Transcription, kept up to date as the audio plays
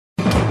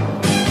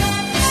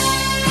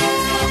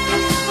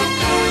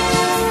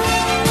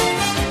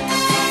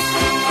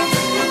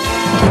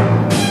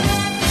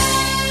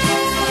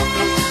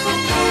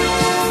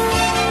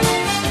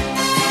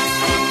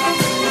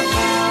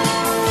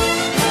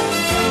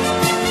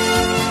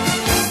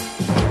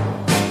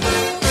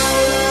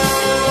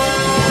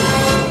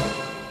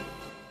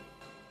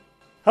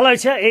Hello,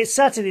 it's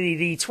Saturday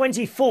the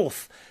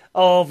 24th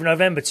of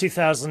November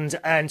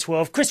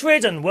 2012. Chris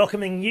Reardon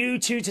welcoming you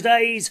to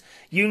today's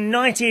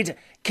United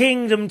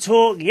Kingdom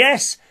talk.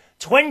 Yes,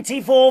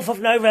 24th of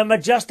November,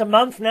 just a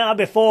month now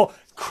before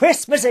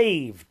Christmas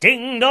Eve.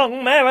 Ding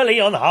dong merrily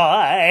on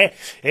high,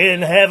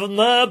 in heaven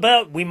the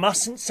bell. We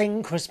mustn't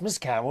sing Christmas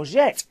carols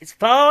yet. It's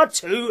far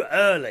too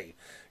early.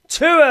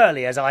 Too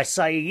early, as I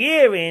say,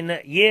 year in,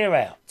 year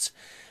out.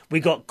 We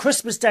got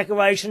Christmas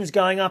decorations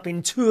going up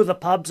in three of the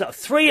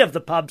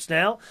pubs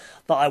now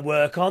that I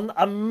work on.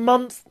 A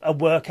month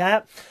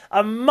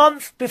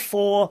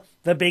before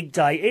the big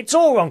day. It's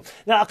all wrong.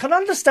 Now, I can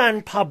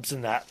understand pubs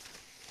and that.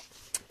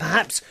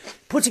 Perhaps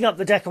putting up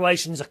the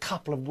decorations a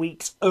couple of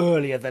weeks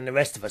earlier than the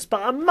rest of us.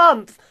 But a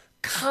month?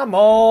 Come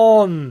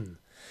on.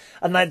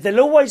 And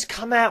they'll always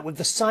come out with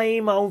the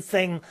same old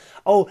thing.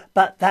 Oh,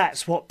 but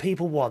that's what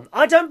people want.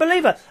 I don't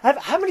believe it.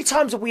 How many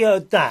times have we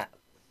heard that?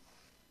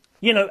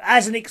 You know,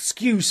 as an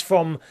excuse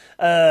from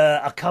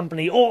a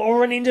company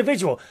or an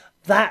individual.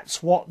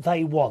 That's what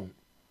they want.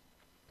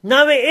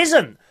 No, it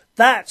isn't.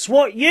 That's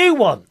what you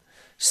want.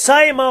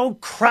 Same old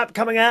crap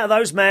coming out of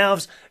those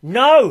mouths.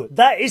 No,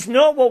 that is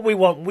not what we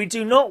want. We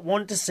do not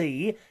want to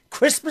see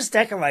Christmas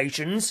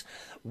decorations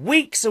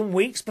weeks and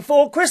weeks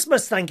before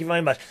Christmas. Thank you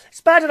very much. It's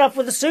bad enough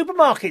with the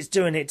supermarkets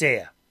doing it,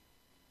 dear.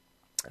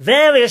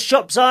 Various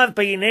shops I've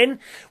been in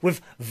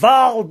with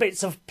vile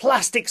bits of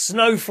plastic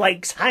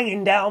snowflakes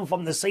hanging down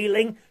from the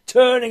ceiling,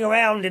 turning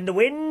around in the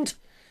wind.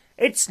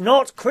 It's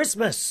not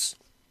Christmas.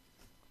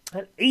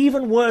 And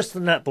even worse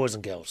than that, boys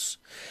and girls.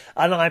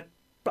 And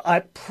I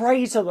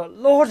pray to the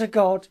Lord of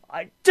God.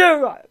 I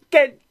do. I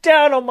get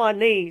down on my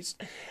knees.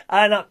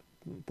 And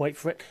wait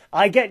for it.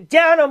 I get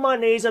down on my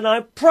knees and I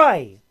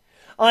pray.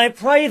 I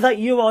pray that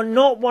you are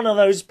not one of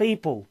those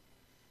people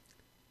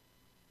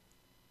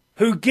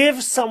who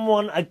gives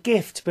someone a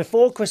gift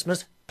before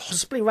Christmas,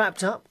 possibly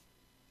wrapped up.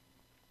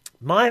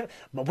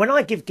 When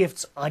I give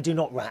gifts, I do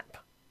not wrap.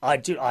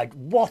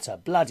 What a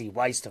bloody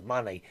waste of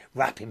money,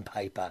 wrapping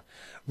paper.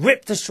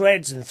 Ripped to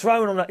shreds and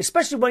thrown on,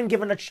 especially when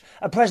given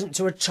a present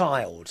to a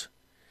child.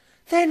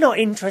 They're not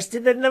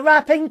interested in the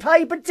wrapping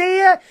paper,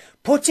 dear.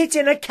 Put it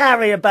in a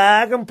carrier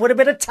bag and put a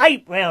bit of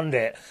tape round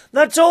it.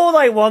 That's all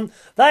they want.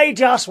 They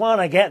just want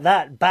to get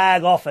that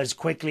bag off as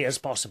quickly as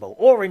possible.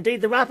 Or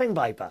indeed the wrapping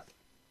paper.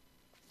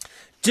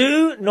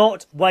 Do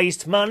not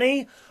waste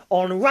money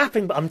on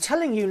wrapping. I'm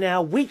telling you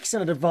now, weeks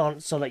in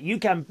advance, so that you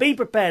can be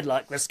prepared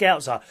like the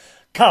Scouts are.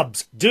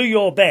 Cubs, do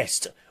your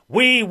best.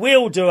 We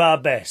will do our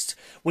best.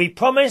 We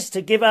promise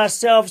to give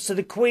ourselves to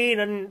the Queen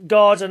and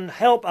God and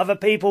help other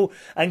people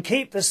and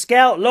keep the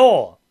Scout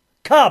law.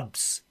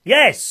 Cubs,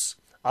 yes.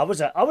 I was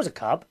a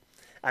Cub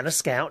and a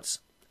Scout.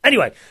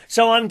 Anyway,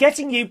 so I'm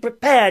getting you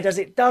prepared, as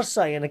it does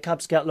say in the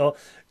Cub Scout law.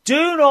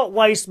 Do not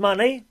waste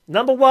money.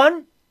 Number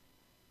one,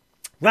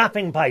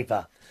 wrapping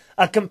paper.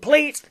 A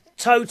complete,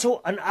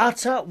 total and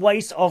utter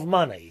waste of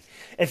money.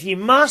 If you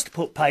must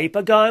put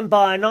paper, go and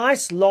buy a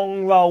nice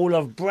long roll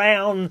of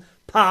brown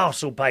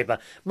parcel paper.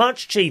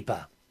 Much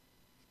cheaper.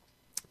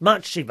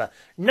 Much cheaper.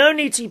 No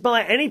need to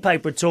buy any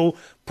paper at all.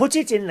 Put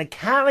it in the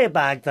carrier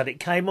bag that it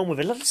came on with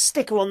a little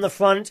sticker on the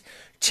front.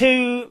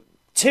 To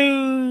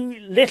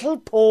little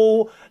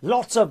Paul,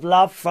 lots of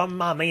love from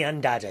Mummy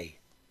and Daddy.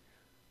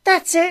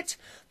 That's it.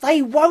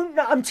 They won't,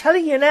 I'm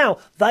telling you now,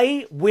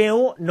 they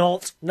will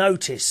not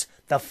notice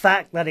the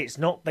fact that it's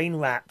not been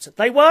wrapped.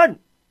 They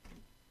won't.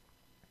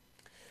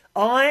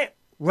 I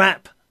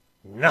wrap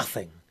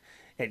nothing.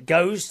 It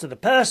goes to the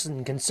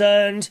person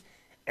concerned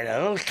in a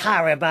little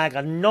carrier bag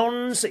of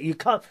nonsense.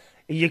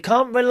 You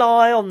can't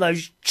rely on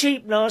those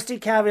cheap, nasty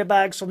carrier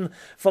bags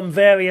from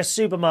various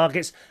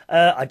supermarkets.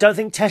 I don't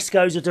think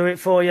Tesco's will do it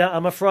for you,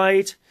 I'm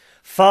afraid.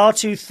 Far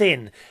too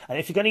thin. And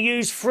if you're going to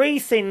use free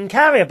thin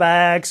carrier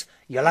bags,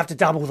 you'll have to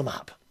double them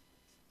up.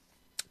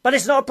 But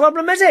it's not a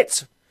problem, is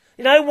it?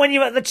 You know, when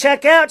you're at the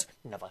checkout,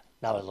 another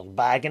little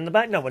bag in the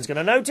back. No one's going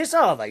to notice,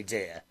 are they,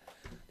 dear?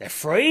 They're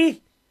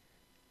free.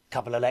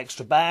 Couple of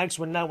extra bags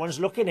when no one's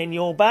looking in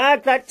your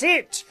bag. That's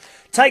it.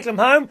 Take them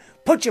home,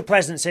 put your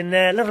presents in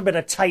there, a little bit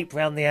of tape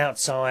round the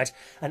outside,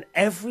 and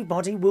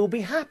everybody will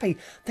be happy.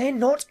 They're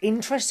not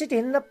interested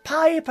in the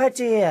paper,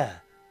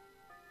 dear.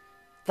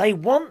 They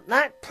want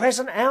that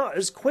present out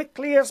as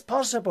quickly as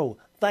possible.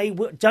 They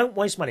don't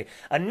waste money.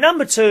 And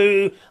number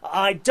two,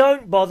 I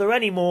don't bother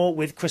anymore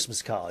with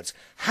Christmas cards.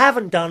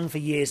 Haven't done for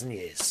years and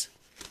years.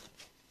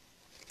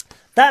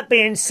 That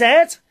being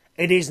said,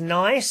 it is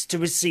nice to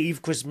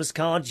receive Christmas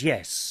cards,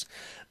 yes.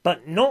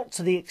 But not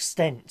to the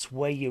extent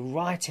where you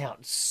write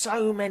out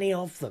so many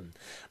of them.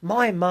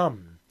 My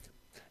mum,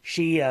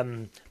 she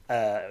used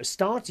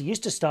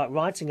to start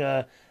writing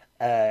her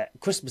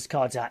Christmas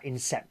cards out in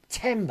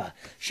September.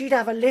 She'd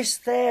have a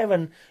list there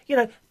and, you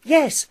know,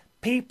 yes,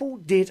 people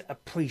did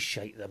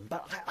appreciate them.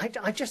 But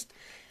I just,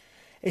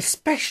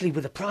 especially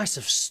with the price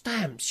of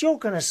stamps, you're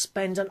going to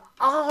spend an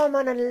arm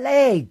and a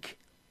leg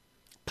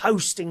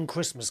posting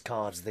Christmas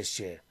cards this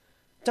year.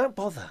 Don't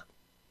bother.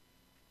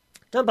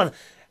 Don't bother.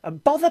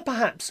 Bother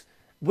perhaps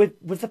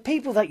with the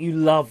people that you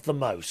love the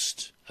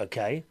most,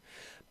 okay?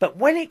 But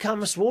when it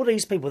comes to all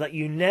these people that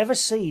you never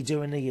see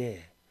during the year,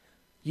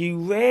 you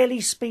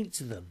rarely speak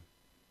to them,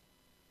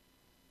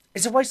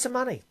 it's a waste of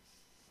money.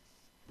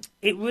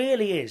 It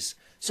really is.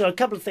 So a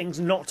couple of things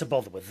not to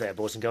bother with there,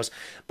 boys and girls.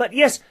 But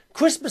yes,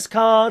 Christmas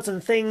cards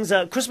and things,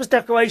 Christmas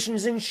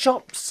decorations in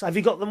shops. Have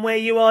you got them where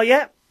you are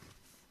yet?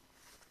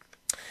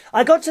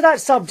 I got to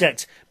that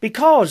subject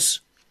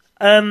because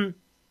there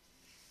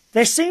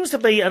seems to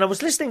be, and I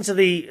was listening to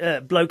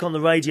the bloke on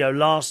the radio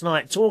last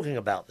night talking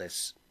about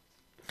this.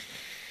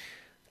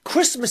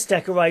 Christmas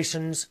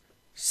decorations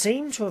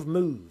seem to have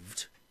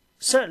moved,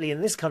 certainly in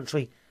this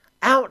country,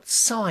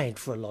 outside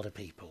for a lot of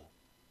people.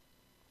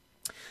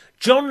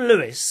 John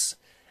Lewis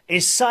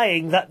is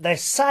saying that their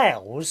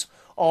sales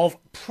of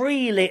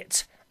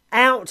pre-lit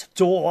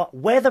outdoor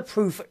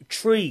weatherproof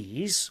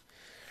trees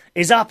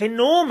is up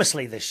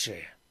enormously this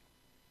year.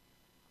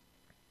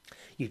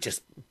 You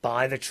just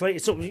buy the tree.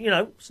 It's,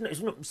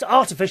 it's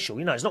artificial,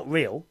 it's not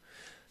real.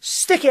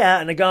 Stick it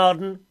out in the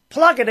garden,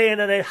 plug it in,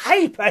 and then,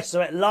 hey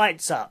presto, it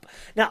lights up.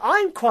 Now,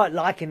 I'm quite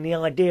liking the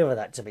idea of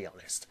that, to be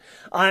honest.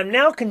 I am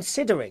now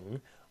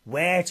considering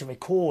where to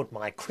record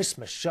my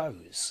Christmas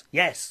shows.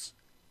 Yes.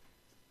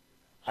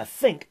 I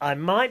think I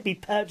might be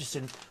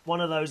purchasing one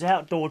of those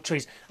outdoor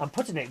trees. I'm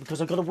putting it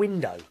because I've got a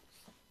window.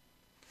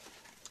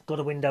 Got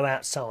a window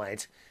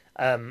outside.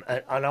 And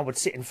I would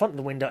sit in front of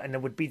the window and there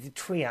would be the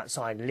tree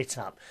outside lit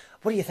up.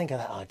 What do you think of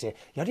that idea?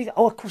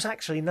 Oh, of course,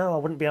 actually, no, I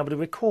wouldn't be able to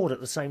record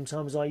at the same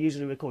time as I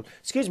usually record.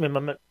 Excuse me,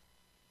 Mum.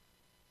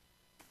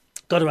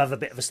 Got to have a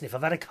bit of a sniff.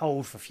 I've had a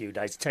cold for a few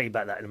days. I'll tell you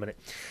about that in a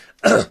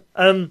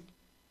minute.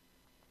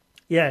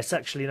 Yes,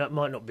 actually, that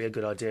might not be a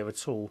good idea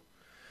at all.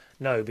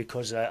 No,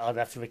 because I'd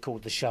have to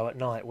record the show at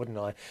night, wouldn't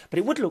I? But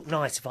it would look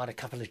nice if I had a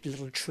couple of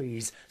little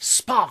trees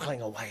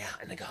sparkling away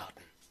out in the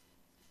garden.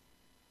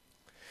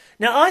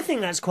 Now, I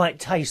think that's quite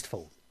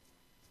tasteful.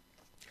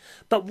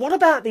 But what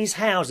about these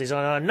houses? And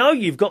I know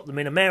you've got them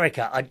in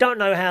America. I don't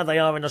know how they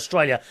are in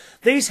Australia.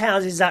 These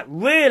houses that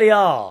really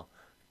are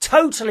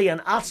totally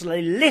and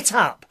utterly lit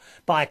up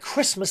by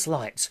Christmas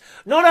lights.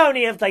 Not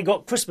only have they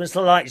got Christmas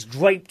lights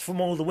draped from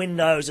all the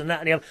windows and that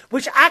and the other,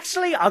 which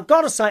actually, I've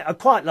got to say, I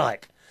quite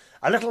like.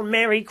 A little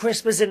Merry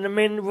Christmas in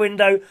the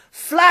window,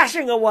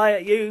 flashing away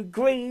at you,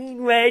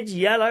 green, red,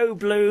 yellow,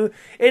 blue,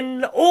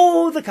 in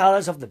all the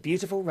colours of the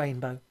beautiful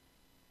rainbow.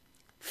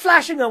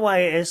 Flashing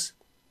away it is.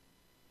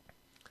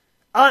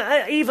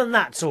 Even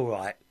that's all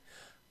right.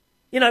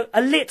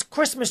 A lit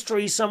Christmas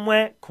tree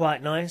somewhere,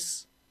 quite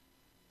nice.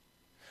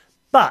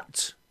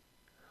 But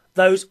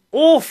those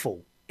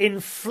awful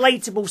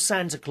inflatable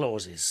Santa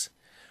Clauses,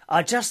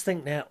 I just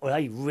think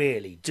they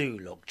really do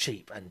look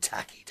cheap and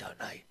tacky, don't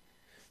they?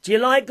 Do you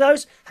like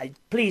those? Hey,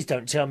 please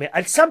don't tell me.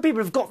 And some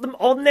people have got them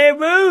on their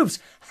roofs.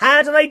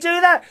 How do they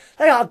do that?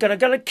 They are going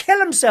to kill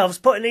themselves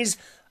putting these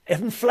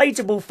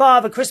inflatable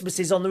Father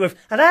Christmases on the roof.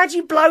 And how do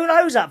you blow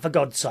those up, for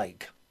God's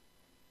sake?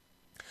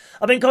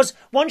 I mean, because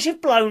once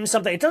you've blown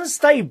something, it doesn't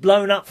stay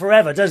blown up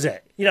forever, does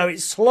it? It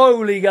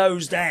slowly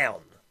goes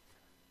down.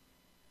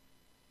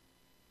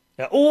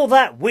 Now, all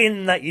that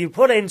wind that you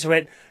put into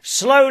it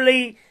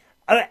slowly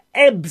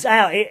ebbs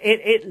out.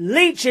 It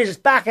leaches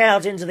back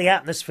out into the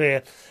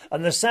atmosphere,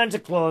 and the Santa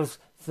Claus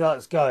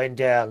starts going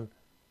down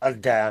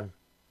and down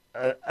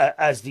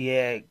as the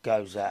air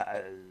goes out.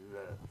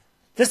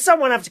 Does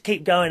someone have to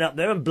keep going up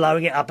there and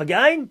blowing it up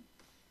again?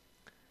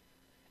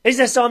 Is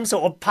there some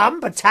sort of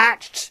pump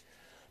attached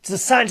to the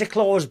Santa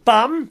Claus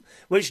bum,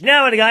 which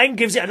now and again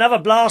gives it another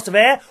blast of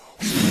air,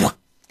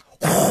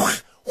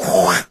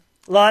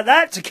 like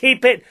that, to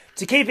keep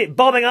it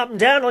bobbing up and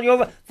down on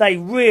your... They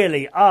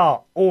really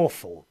are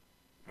awful.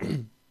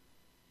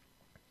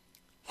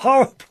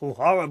 Horrible,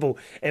 horrible,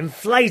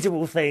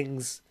 inflatable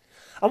things.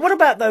 And what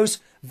about those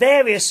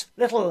various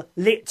little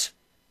lit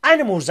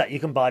animals that you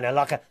can buy now,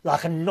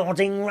 like a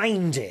nodding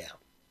reindeer?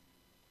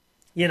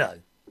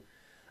 And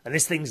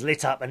this thing's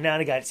lit up, and now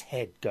and again its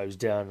head goes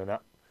down and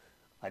up,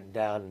 and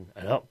down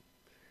and up,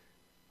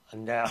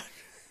 and down.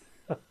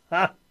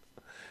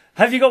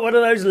 Have you got one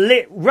of those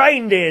lit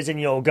reindeers in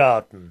your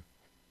garden?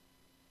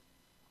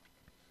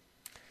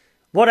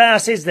 What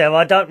else is there?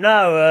 I don't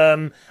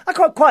know. I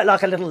quite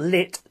like a little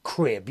lit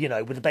crib,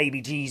 with the baby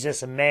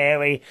Jesus and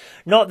Mary.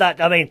 Not that,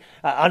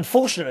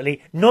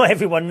 unfortunately, not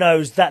everyone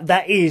knows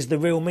that is the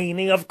real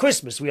meaning of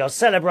Christmas. We are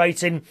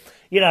celebrating,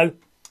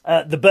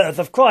 the birth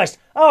of Christ.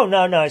 Oh,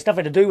 no, it's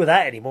nothing to do with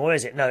that anymore,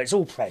 is it? No, it's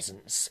all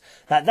presents.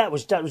 That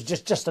was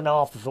just an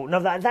afterthought. No,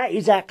 that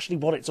is actually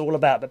what it's all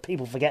about, but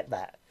people forget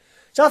that.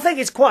 So I think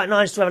it's quite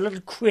nice to have a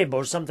little crib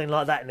or something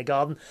like that in the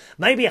garden.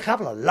 Maybe a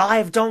couple of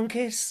live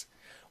donkeys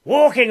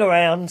walking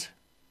around.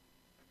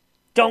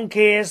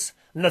 Donkeys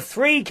and the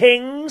three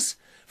kings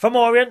from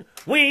Orient.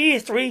 We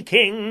three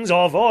kings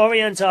of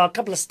Orient are a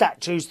couple of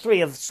statues, three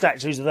of the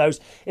statues of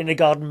those in the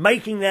garden,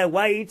 making their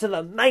way to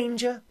the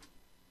manger,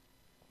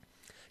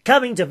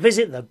 coming to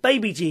visit the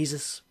baby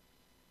Jesus.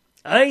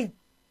 Eh?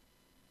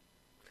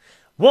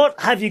 What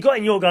have you got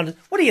in your garden?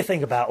 What do you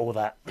think about all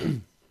that?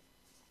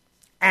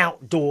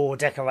 Outdoor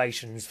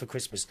decorations for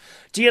Christmas.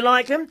 Do you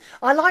like them?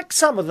 I like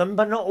some of them,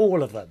 but not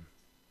all of them.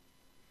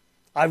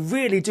 I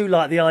really do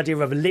like the idea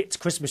of a lit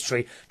Christmas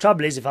tree.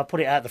 Trouble is, if I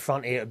put it out the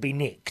front here, it'd be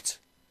nicked.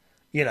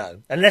 You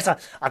know, unless I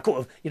could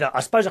have, you know,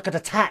 I suppose I could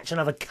attach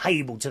another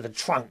cable to the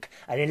trunk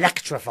and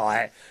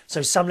electrify it,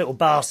 so some little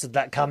bastard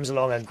that comes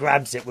along and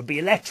grabs it would be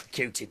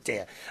electrocuted,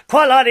 dear.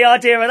 Quite like the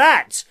idea of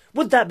that.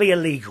 Would that be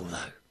illegal,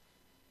 though?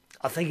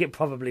 I think it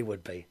probably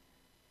would be.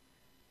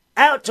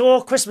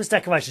 Outdoor Christmas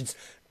decorations.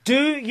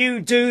 Do you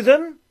do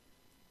them?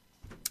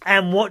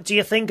 And what do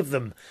you think of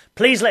them?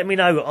 Please let me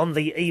know on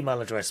the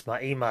email address.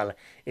 My email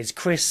is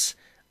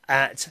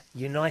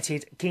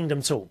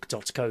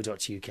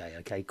chris@unitedkingdomtalk.co.uk.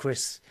 Okay,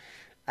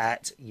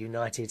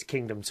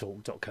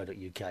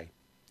 chris@unitedkingdomtalk.co.uk.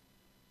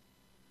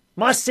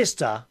 My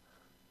sister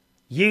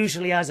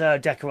usually has her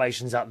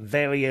decorations up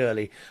very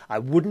early. I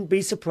wouldn't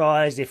be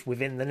surprised if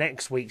within the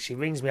next week she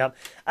rings me up.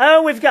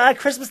 Oh, we've got our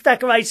Christmas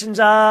decorations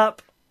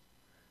up.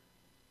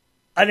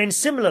 And then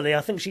similarly, I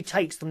think she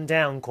takes them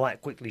down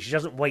quite quickly. She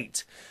doesn't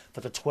wait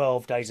for the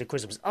 12 days of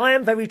Christmas. I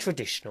am very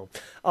traditional.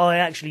 I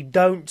actually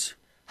don't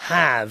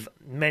have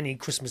many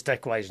Christmas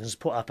decorations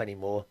put up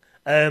anymore.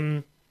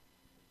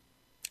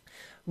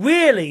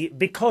 Really,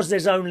 because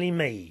there's only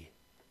me.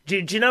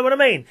 Do you know what I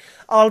mean?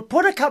 I'll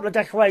put a couple of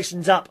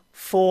decorations up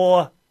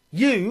for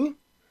you,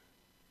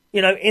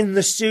 you know, in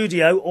the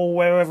studio or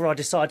wherever I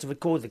decide to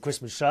record the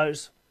Christmas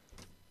shows.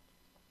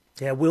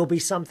 There will be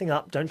something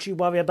up. Don't you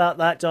worry about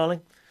that,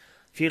 darling.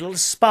 A few little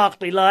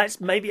sparkly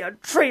lights, maybe a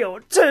tree or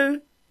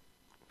two.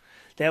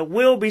 There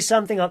will be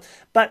something up.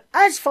 But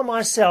as for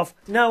myself,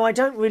 no, I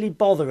don't really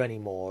bother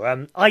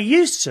anymore. I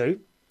used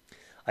to.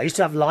 I used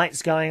to have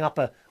lights going up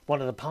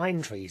one of the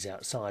pine trees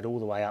outside, all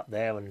the way up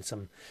there, and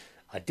some.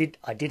 I did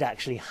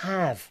actually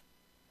have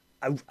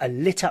a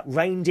lit up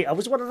reindeer. I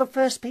was one of the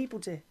first people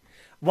to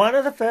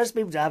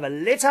have a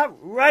lit up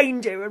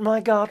reindeer in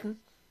my garden.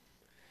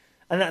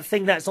 And that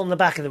thing that's on the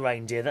back of the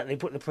reindeer that they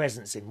put the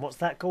presents in. What's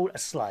that called? A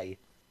sleigh.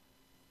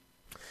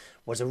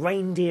 Was a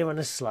reindeer and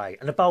a sleigh,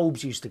 and the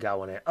bulbs used to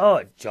go on it. Oh,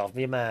 it drove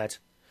me mad,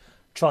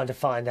 trying to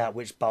find out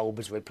which bulb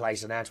was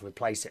replaced and how to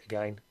replace it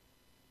again.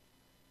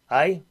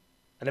 Eh?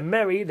 And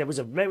there was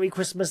a Merry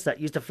Christmas that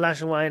used to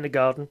flash away in the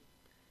garden.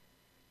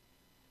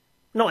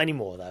 Not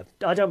anymore, though.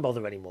 I don't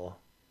bother anymore.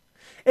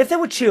 If there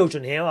were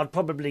children here, I'd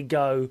probably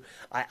go.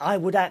 I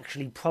would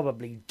actually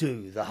probably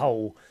do the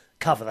whole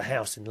cover the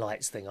house in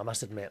lights thing, I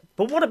must admit.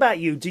 But what about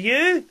you? Do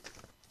you?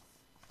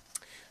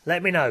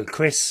 Let me know,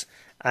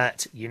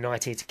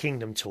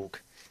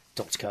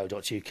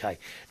 chris@unitedkingdomtalk.co.uk.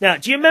 Now,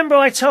 do you remember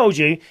I told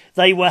you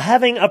they were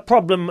having a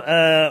problem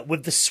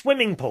with the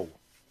swimming pool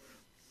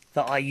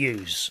that I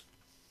use?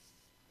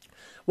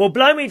 Well,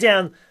 blow me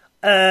down.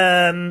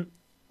 On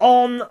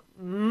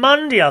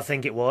Monday, I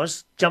think it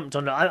was, jumped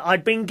on it.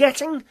 I'd been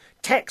getting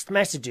text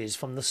messages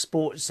from the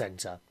sports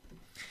centre,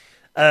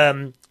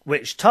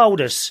 which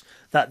told us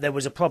that there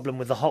was a problem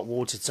with the hot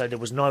water, so there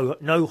was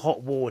no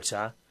hot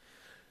water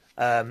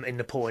in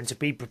the pool, and to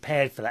be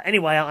prepared for that.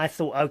 Anyway, I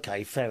thought,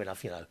 okay, fair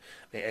enough, you know,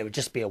 it would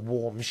just be a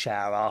warm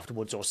shower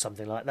afterwards or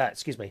something like that.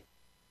 Excuse me.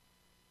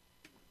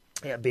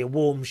 It would be a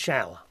warm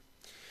shower.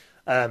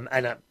 And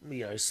a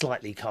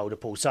slightly colder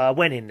pool. So I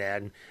went in there,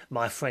 and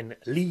my friend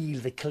Lee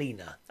the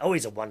cleaner, oh,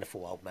 he's a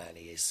wonderful old man,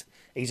 he is.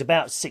 He's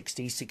about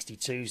 60,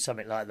 62,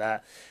 something like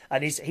that.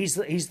 And he's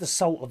the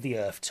salt of the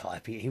earth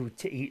type.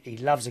 He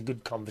loves a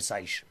good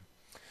conversation.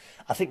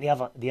 I think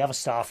the other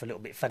staff are a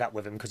little bit fed up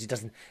with him because he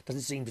doesn't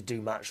seem to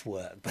do much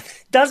work. But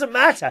it doesn't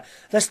matter.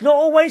 That's not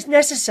always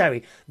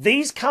necessary.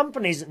 These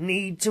companies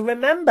need to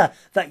remember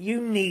that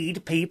you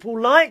need people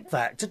like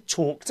that to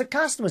talk to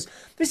customers.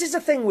 This is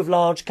the thing with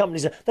large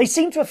companies. They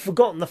seem to have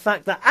forgotten the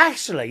fact that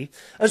actually,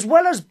 as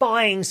well as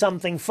buying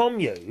something from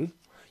you,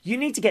 you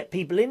need to get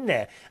people in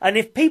there. And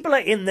if people are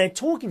in there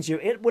talking to you,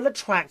 it will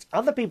attract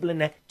other people in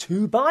there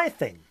to buy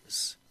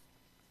things.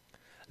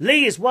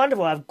 Lee is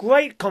wonderful. I have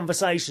great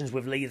conversations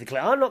with Lee the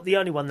cleaner. I'm not the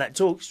only one that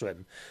talks to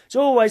him. There's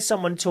always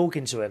someone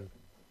talking to him.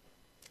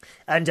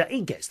 And he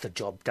gets the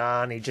job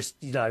done. He just,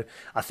 I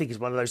think he's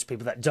one of those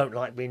people that don't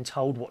like being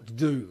told what to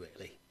do,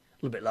 really.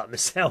 A little bit like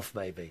myself,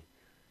 maybe.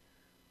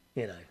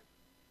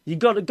 You've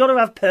got to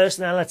have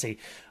personality.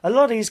 A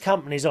lot of these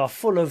companies are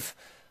full of,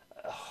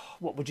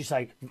 what would you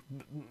say,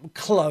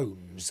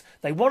 clones.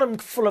 They want them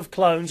full of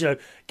clones,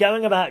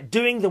 going about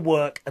doing the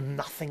work and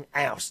nothing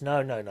else.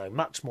 No.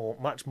 Much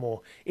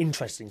more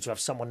interesting to have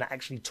someone that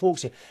actually talks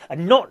to you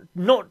and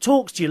not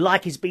talks to you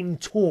like he's been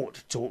taught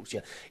to talk to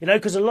you.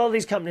 Because a lot of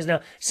these companies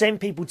now send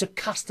people to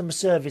customer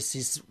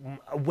services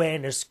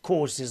awareness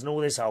courses and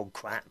all this old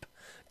crap,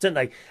 don't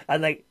they?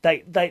 And they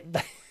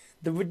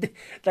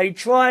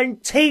try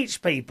and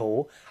teach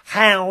people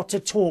how to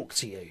talk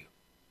to you.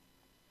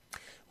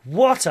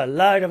 What a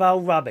load of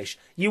old rubbish.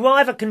 You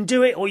either can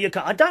do it or you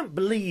can't. I don't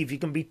believe you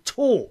can be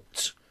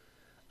taught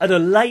at a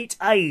late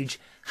age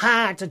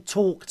how to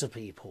talk to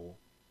people.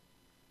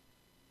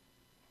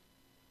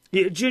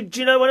 Do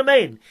you know what I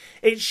mean?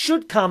 It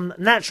should come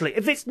naturally.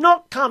 If it's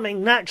not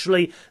coming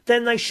naturally,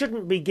 then they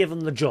shouldn't be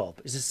given the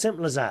job. It's as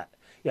simple as that.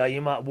 You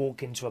might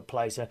walk into a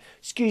place,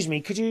 excuse me,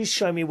 could you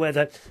show me where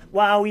the...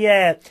 Well,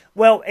 yeah,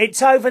 well,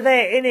 it's over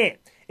there, innit?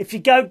 if you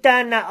go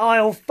down that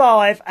aisle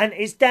 5 and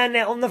it's down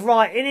there on the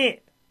right, innit?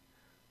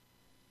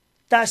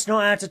 That's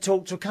not how to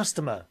talk to a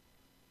customer.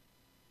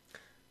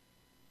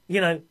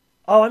 You know,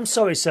 oh, I'm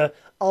sorry, sir.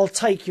 I'll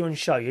take you and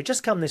show you.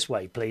 Just come this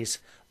way, please.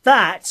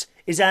 That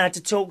is how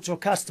to talk to a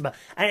customer.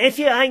 And if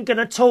you ain't going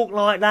to talk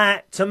like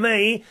that to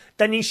me,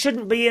 then you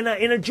shouldn't be in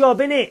a job,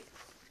 innit?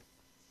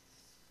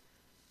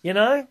 You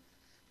know?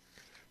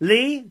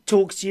 Lee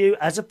talks to you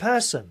as a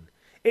person.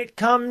 It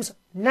comes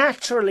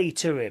naturally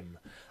to him.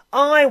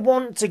 I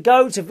want to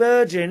go to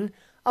Virgin.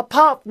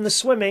 Apart from the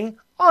swimming,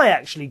 I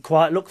actually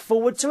quite look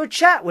forward to a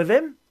chat with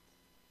him.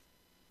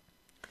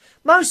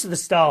 Most of the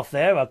staff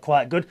there are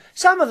quite good.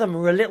 Some of them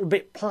are a little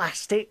bit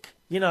plastic,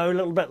 you know, a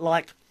little bit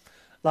like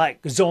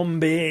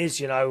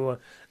zombies, you know.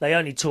 They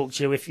only talk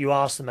to you if you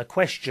ask them a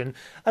question.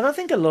 And I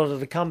think a lot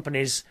of the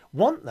companies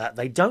want that.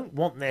 They don't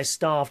want their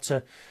staff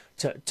to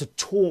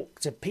talk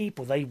to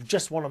people. They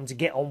just want them to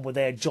get on with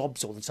their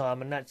jobs all the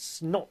time. And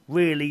that's not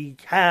really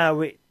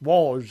how it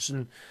was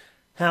and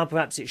how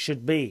perhaps it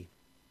should be.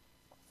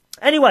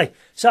 Anyway,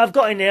 so I've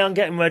got in there, I'm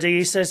getting ready.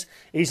 He said,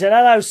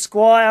 hello,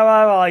 Squire,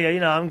 how are you? You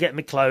know, I'm getting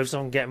my clothes,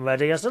 I'm getting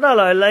ready. I said,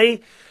 hello,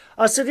 Lee.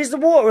 I said, is the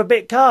water a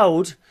bit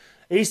cold?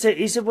 He said,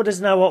 well, there's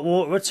no hot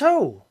water at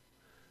all.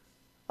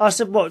 I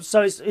said, what,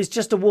 so it's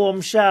just a warm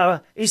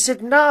shower? He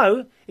said,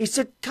 no. He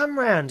said, come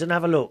round and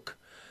have a look.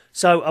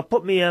 So I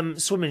put my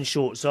swimming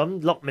shorts on,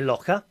 locked my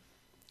locker,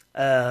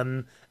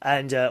 and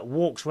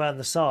walked round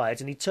the side,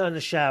 and he turned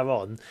the shower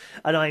on,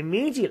 and I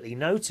immediately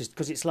noticed,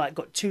 because it's like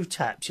got 2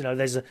 taps, you know,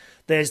 there's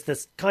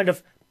this kind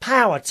of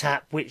power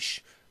tap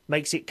which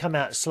makes it come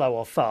out slow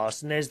or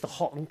fast, and there's the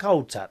hot and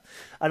cold tap.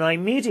 And I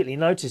immediately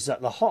noticed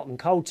that the hot and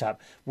cold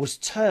tap was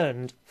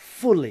turned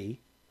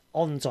fully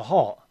onto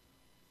hot.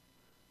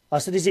 I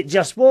said, is it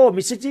just warm?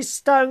 He said, it's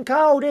stone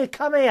cold, here,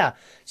 come here.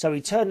 So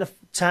he turned the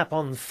tap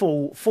on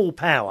full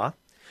power,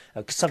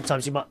 because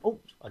sometimes you might, oh,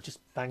 I just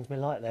banged my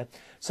light there.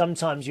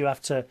 Sometimes you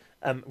have to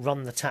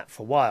run the tap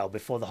for a while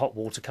before the hot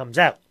water comes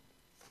out.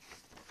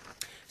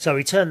 So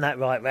he turned that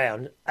right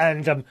round,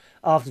 and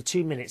after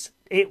 2 minutes,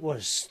 it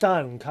was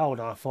stone cold.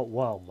 And I thought,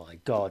 well, my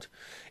God.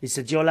 He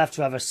said, you'll have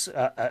to have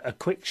a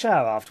quick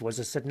shower afterwards.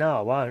 I said, no,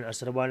 I won't. I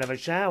said, I won't have a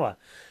shower.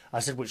 I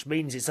said, which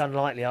means it's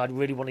unlikely I'd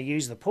really want to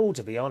use the pool,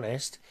 to be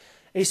honest.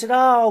 He said,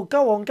 oh,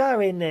 go on,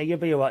 go in there, you'll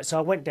be all right. So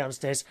I went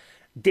downstairs,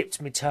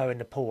 dipped my toe in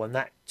the pool, and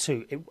that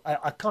too,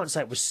 I can't say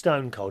it was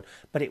stone cold,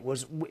 but it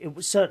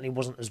certainly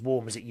wasn't as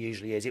warm as it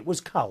usually is. It was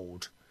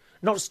cold.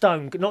 Not as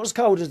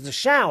cold as the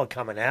shower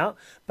coming out,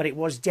 but it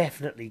was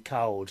definitely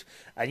cold.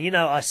 And, you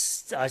know, I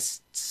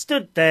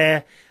stood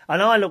there,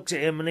 and I looked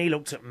at him, and he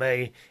looked at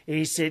me.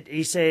 He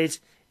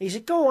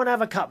said, go on,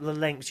 have a couple of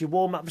lengths, you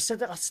warm up. I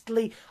said,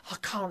 Lee, I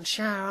can't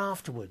shower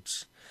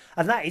afterwards.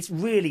 And that is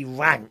really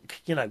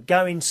rank, you know,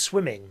 going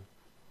swimming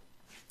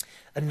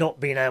and not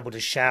being able to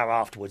shower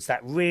afterwards. That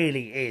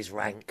really is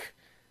rank.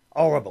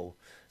 Horrible.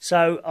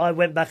 So I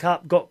went back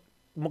up, got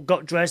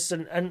dressed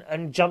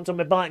and jumped on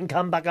my bike and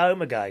come back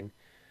home again.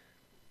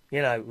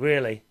 You know,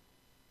 really.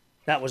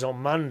 That was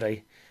on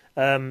Monday.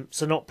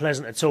 So not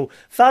pleasant at all.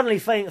 Funny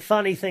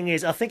thing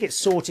is, I think it's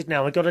sorted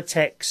now. I got a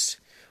text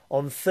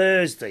on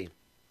Thursday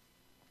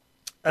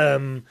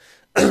telling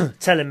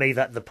me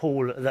that the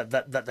pool,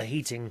 that the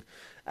heating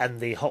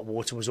and the hot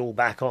water was all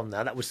back on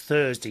now. That was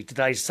Thursday.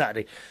 Today's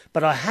Saturday.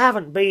 But I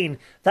haven't been.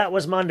 That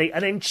was Monday.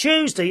 And then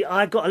Tuesday,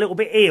 I got a little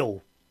bit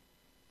ill.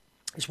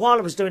 It's while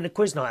I was doing the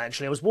quiz night,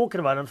 actually. I was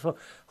walking around and I thought,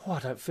 oh, I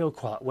don't feel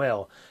quite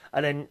well.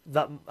 And then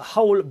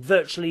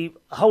virtually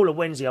the whole of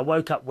Wednesday, I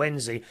woke up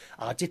Wednesday,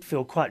 I did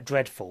feel quite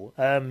dreadful.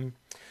 There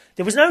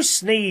was no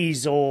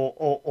sneeze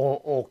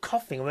or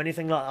coughing or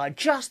anything like that. I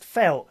just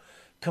felt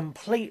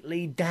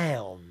completely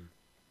down.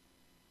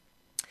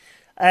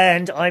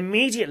 And I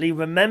immediately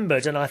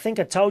remembered, and I think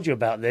I told you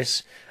about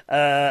this,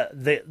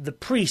 the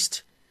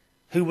priest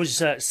who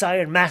was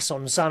saying Mass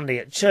on Sunday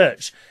at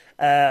church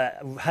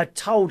had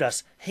told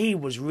us he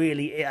was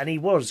really, and he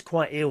was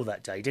quite ill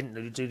that day,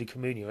 didn't do the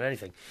communion or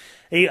anything.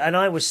 And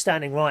I was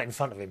standing right in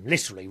front of him,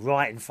 literally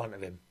right in front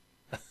of him.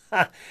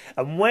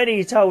 And when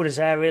he told us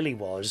how ill he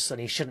was, and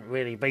he shouldn't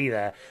really be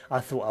there, I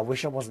thought, I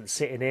wish I wasn't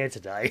sitting here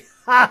today.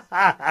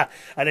 And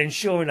then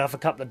sure enough, a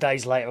couple of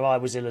days later, I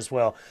was ill as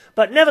well.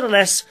 But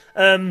nevertheless,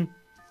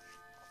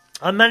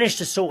 I managed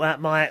to sort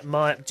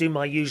out do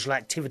my usual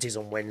activities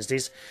on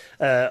Wednesdays,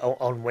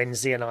 on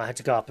Wednesday, and I had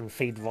to go up and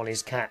feed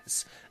Ronnie's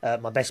cats.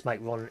 My best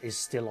mate Ron is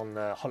still on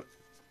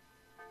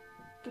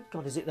good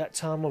God, is it that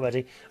time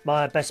already?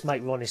 My best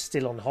mate Ron is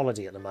still on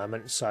holiday at the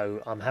moment,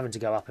 so I'm having to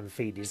go up and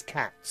feed his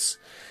cats.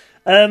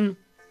 And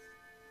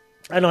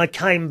I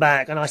came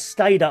back, and I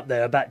stayed up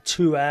there about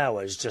 2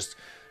 hours, just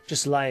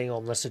laying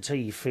on the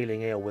settee,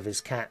 feeling ill with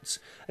his cats.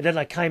 And then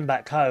I came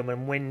back home,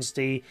 and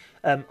Wednesday,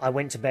 I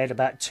went to bed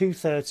about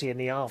 2:30 in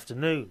the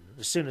afternoon,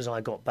 as soon as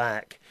I got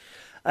back.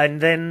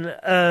 And then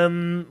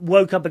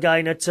woke up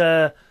again at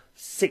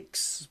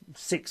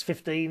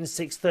 6:15,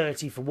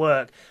 6:30 for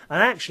work.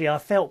 And actually, I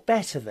felt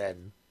better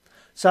then.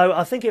 So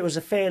I think it was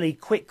a fairly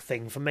quick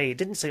thing for me. It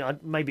didn't seem,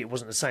 maybe it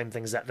wasn't the same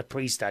thing as that the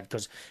priest had,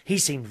 because he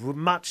seemed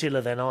much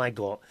iller than I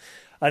got.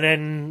 And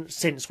then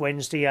since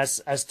Wednesday,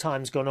 as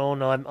time's gone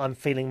on, I'm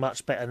feeling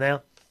much better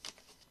now.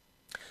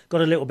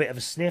 Got a little bit of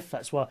a sniff.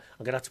 That's why I'm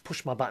going to have to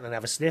push my button and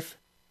have a sniff.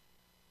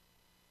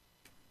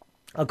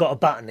 I've got a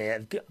button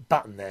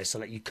there so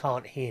that you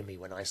can't hear me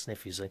when I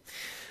sniff, you see.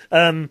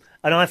 And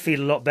I feel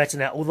a lot better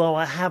now, although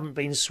I haven't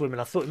been swimming.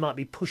 I thought it might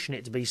be pushing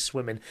it to be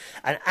swimming.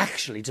 And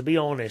actually, to be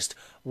honest,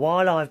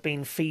 while I've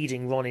been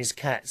feeding Ronnie's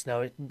cats,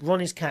 now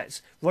Ronnie's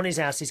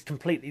house is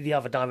completely the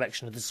other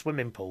direction of the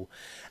swimming pool.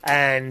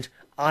 And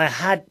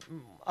I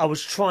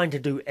was trying to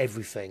do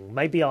everything.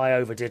 Maybe I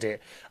overdid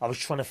it. I was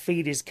trying to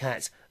feed his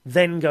cats,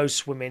 then go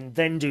swimming,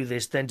 then do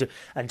this, and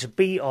to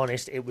be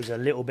honest, it was a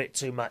little bit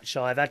too much.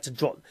 So I've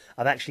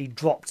actually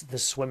dropped the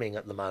swimming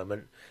at the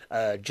moment,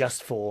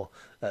 just for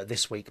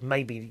this week,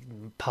 maybe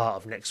part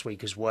of next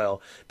week as well,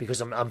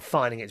 because I'm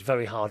finding it's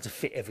very hard to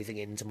fit everything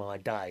into my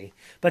day.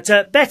 But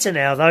better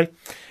now, though.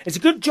 It's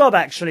a good job,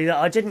 actually, that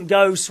I didn't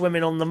go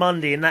swimming on the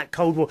Monday in that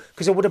cold water,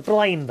 because I would have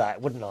blamed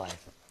that, wouldn't I?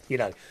 You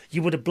know,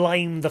 you would have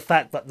blamed the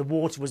fact that the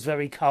water was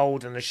very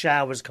cold and the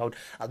shower was cold,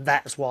 and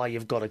that's why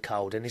you've got a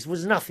cold. And it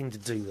was nothing to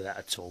do with that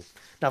at all.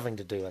 Nothing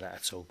to do with that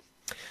at all.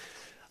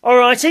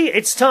 Alrighty,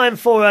 it's time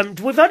for...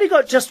 we've only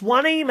got just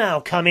one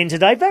email come in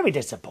today. Very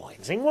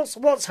disappointing.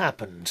 What's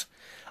happened?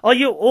 Are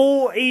you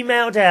all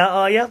emailed out,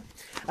 are you?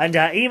 And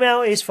our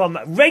email is from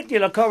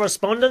regular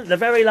correspondent, the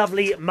very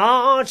lovely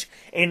Marj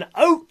in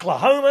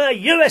Oklahoma,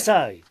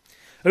 USA,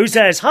 who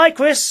says, "Hi,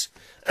 Chris."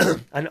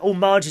 And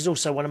Marj is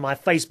also one of my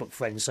Facebook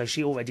friends, so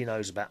she already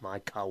knows about my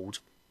cold.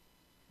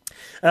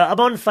 I'm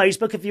on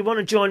Facebook. If you want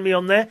to join me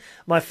on there,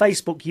 my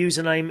Facebook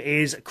username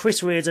is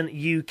Chris Reardon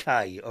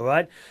UK, all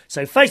right?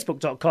 So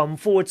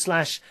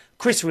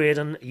facebook.com/Chris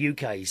Reardon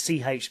UK,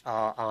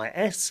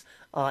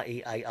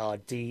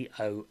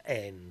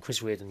 ChrisReardon,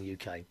 Chris Reardon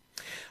UK.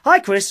 "Hi,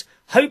 Chris.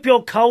 Hope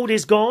your cold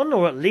is gone,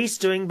 or at least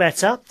doing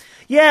better."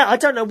 Yeah, I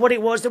don't know what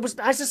it was. There was,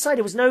 as I say,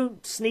 there was no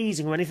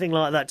sneezing or anything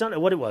like that. Don't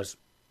know what it was.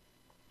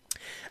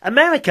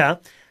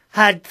 America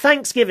had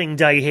Thanksgiving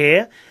Day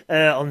here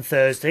on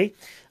Thursday.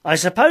 I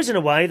suppose in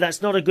a way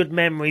that's not a good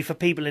memory for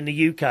people in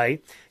the UK,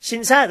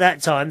 since at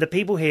that time the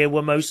people here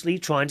were mostly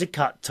trying to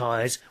cut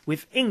ties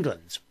with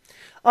England.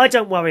 I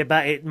don't worry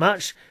about it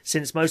much,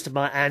 since most of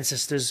my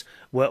ancestors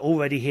were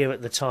already here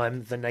at the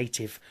time, the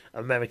Native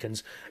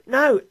Americans.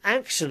 No,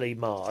 actually,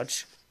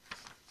 Marj,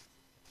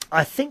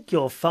 I think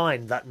you'll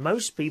find that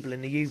most people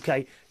in the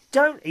UK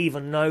don't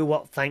even know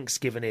what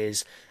Thanksgiving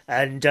is,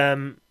 and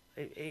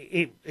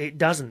it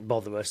doesn't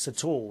bother us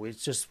at all.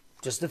 It's just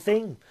a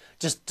thing,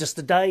 just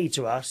a day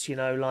to us, you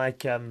know,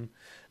 like a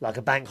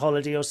bank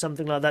holiday or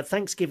something like that.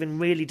 Thanksgiving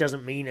really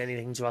doesn't mean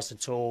anything to us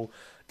at all.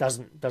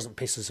 Doesn't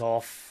piss us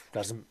off.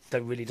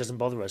 Really doesn't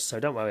bother us. So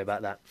don't worry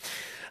about that.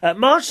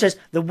 Marj says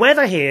the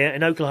weather here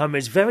in Oklahoma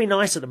is very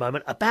nice at the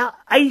moment, about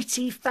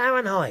 80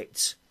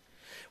 Fahrenheit,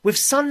 with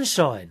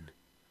sunshine.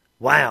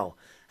 Wow.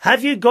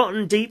 Have you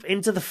gotten deep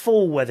into the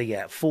fall weather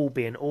yet? Fall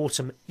being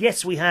autumn.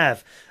 Yes, we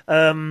have.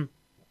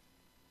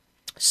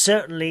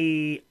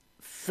 Certainly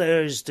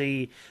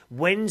Thursday,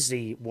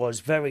 Wednesday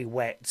was very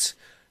wet.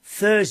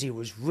 Thursday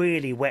was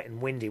really wet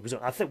and windy.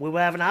 I think we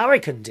were having a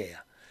hurricane here.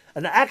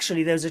 And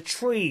actually there was a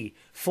tree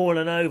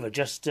fallen over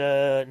just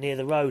near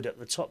the road at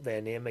the top there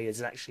near me.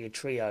 There's actually a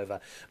tree over.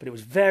 But it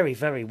was very,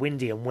 very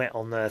windy and wet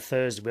on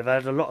Thursday. We've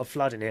had a lot of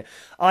flooding here.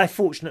 I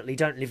fortunately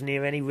don't live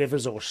near any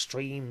rivers or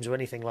streams or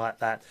anything like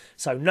that.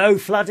 So no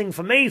flooding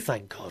for me,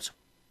 thank God.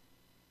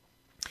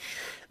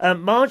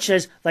 Marj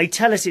says they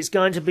tell us it's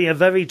going to be a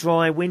very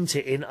dry winter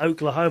in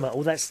Oklahoma.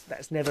 Oh,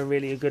 that's never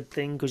really a good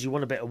thing, because you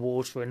want a bit of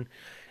water in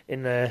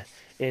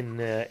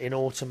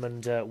autumn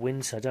and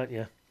winter, don't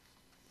you?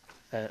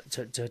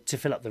 To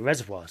fill up the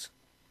reservoirs.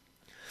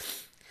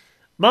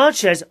 Marj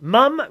says,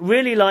 Mum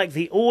really liked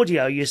the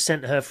audio you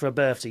sent her for her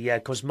birthday. Yeah,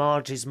 because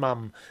Marj's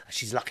mum,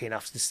 she's lucky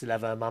enough to still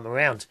have her mum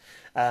around.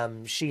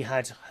 She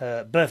had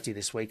her birthday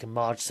this week, and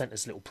Marj sent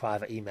us a little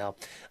private email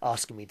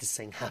asking me to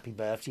sing happy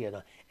birthday and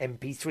an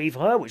MP3 for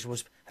her, which I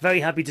was very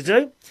happy to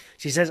do.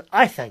 She says,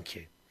 I thank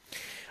you.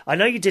 I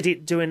know you did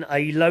it during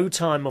a low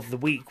time of the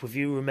week with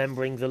you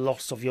remembering the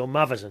loss of your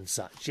mothers and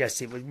such.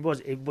 Yes, it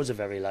was a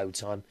very low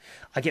time.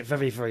 I get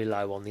very, very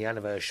low on the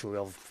anniversary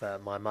of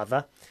my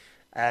mother,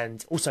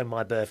 and also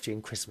my birthday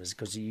and Christmas,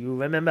 because you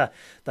remember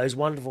those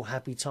wonderful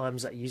happy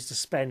times that you used to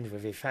spend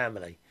with your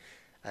family.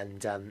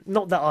 And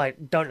not that I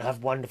don't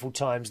have wonderful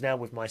times now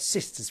with my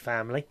sister's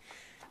family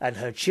and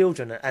her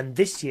children, and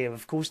this year,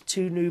 of course,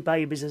 2 new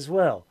babies as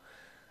well.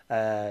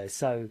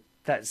 So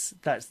that's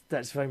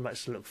very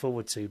much to look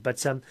forward to.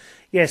 But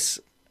yes,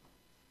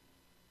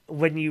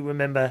 when you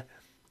remember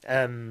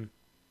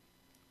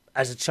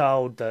as a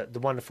child the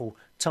wonderful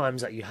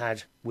times that you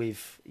had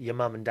with your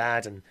mum and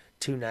dad and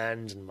 2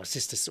 nans and my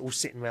sisters all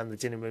sitting around the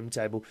dinner room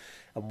table,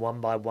 and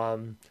one by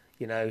one,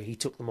 you know, he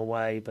took them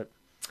away, but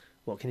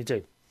what can you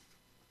do?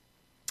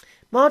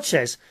 Marj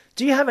says,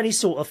 do you have any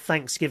sort of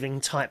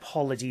Thanksgiving type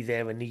holiday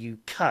there in the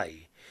UK?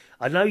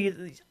 I know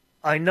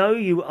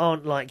you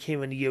aren't like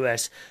here in the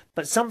US,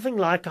 but something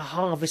like a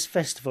harvest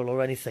festival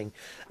or anything.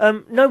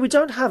 No, we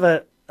don't have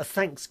a a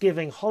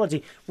Thanksgiving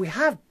holiday. We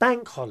have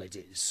bank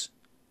holidays,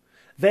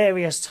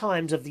 various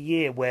times of the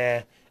year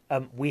where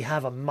we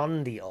have a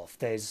Monday off.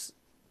 There's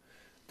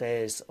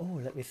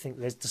let me think.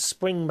 There's the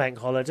spring bank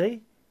holiday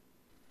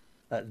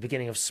at the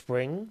beginning of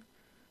spring.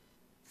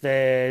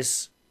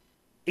 There's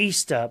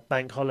Easter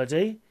bank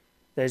holiday.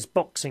 There's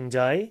Boxing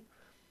Day.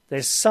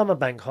 There's summer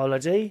bank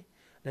holiday.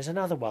 There's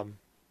another one.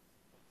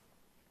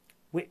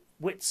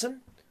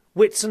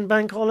 Whitsun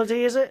bank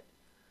holiday, is it?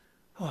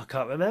 Oh, I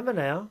can't remember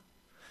now.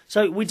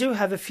 So we do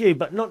have a few,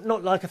 but not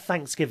like a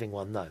Thanksgiving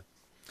one, no.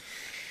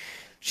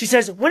 She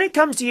says, when it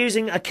comes to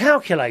using a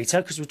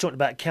calculator, because we're talking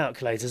about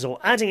calculators, or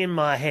adding in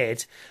my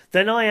head,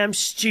 then I am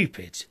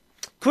stupid.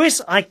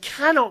 Chris, I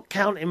cannot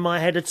count in my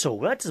head at all.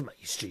 That doesn't make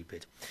you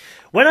stupid.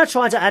 When I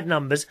try to add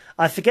numbers,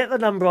 I forget the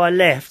number I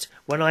left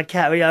when I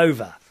carry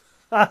over.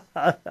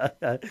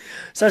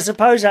 So I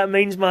suppose that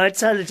means my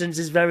intelligence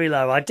is very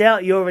low. I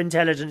doubt your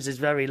intelligence is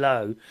very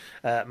low,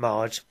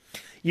 Marj.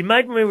 You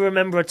made me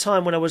remember a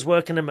time when I was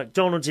working at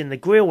McDonald's in the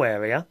grill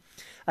area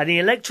and the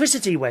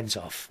electricity went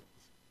off.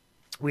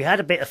 We had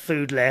a bit of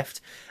food left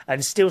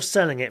and still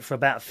selling it for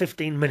about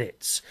 15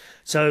 minutes.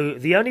 So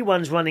the only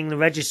ones running the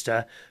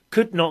register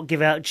could not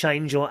give out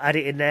change or add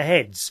it in their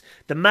heads.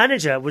 The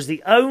manager was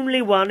the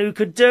only one who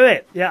could do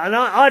it. Yeah, and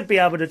I'd be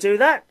able to do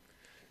that.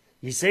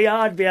 You see,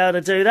 I'd be able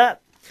to do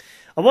that.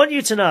 I want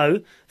you to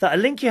know that a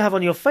link you have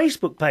on your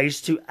Facebook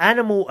page to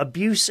animal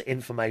abuse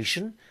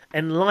information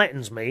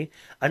enlightens me,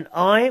 and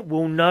I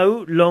will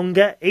no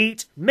longer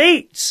eat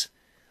meat.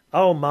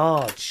 Oh,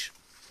 Marj.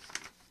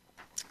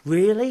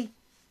 Really?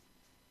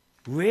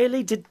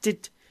 Really?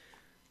 Did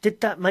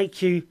that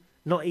make you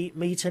not eat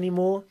meat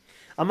anymore?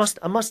 I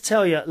must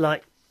tell you,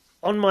 like,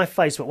 on my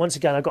Facebook, once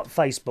again, I've got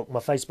Facebook, my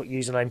Facebook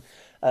username,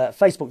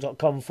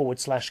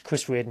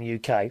 facebook.com/Chris Reardon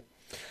UK.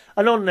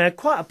 And on there,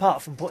 quite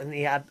apart from putting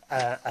the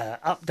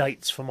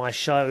updates for my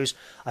shows,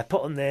 I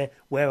put on there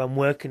where I'm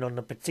working on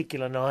a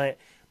particular night.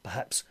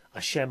 Perhaps I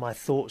share my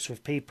thoughts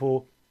with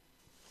people.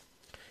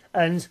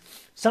 And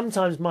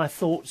sometimes my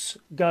thoughts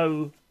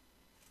go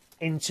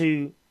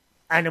into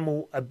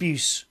animal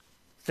abuse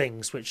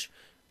things, which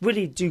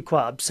really do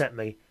quite upset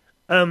me.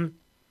 And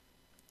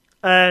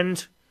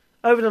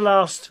over the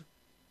last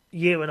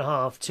year and a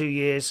half, 2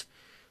 years,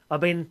 I've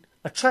been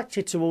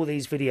attracted to all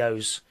these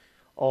videos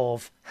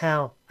of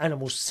how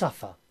animals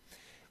suffer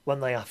when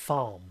they are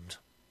farmed.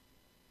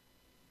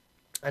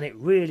 And it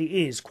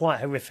really is quite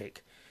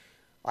horrific.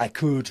 I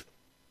could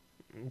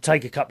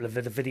take a couple of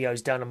the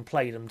videos down and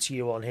play them to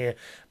you on here,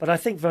 but I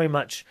think very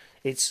much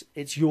it's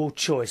your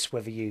choice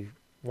whether you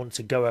want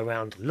to go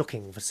around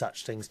looking for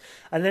such things.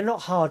 And they're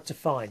not hard to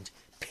find.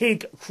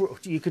 Pig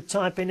cruelty. You could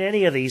type in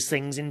any of these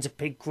things into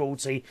pig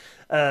cruelty.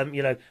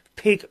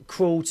 Pig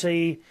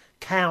cruelty,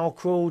 cow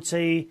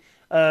cruelty,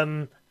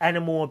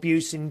 animal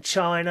abuse in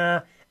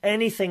China,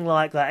 anything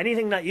like that,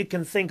 anything that you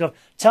can think of,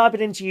 type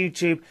it into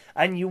YouTube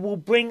and you will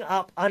bring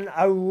up an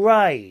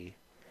array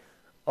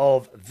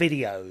of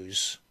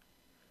videos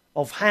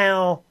of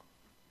how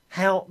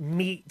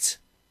meat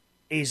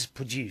is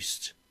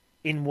produced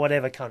in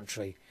whatever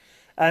country.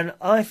 And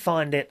I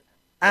find it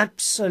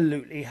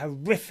absolutely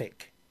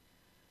horrific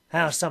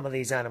how some of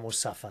these animals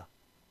suffer.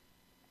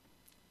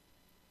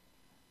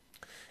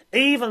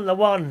 Even the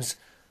ones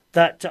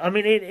that, I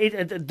mean,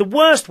 the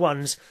worst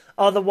ones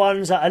are the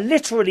ones that are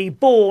literally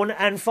born,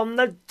 and from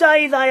the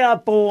day they are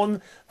born,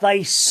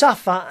 they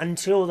suffer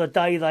until the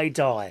day they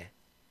die.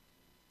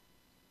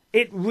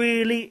 It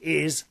really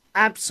is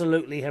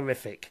absolutely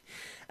horrific.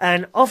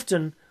 And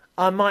often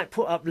I might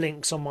put up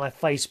links on my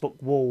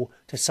Facebook wall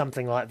to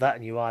something like that,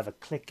 and you either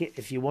click it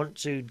if you want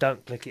to,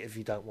 don't click it if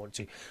you don't want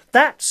to.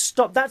 That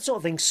sort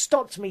of thing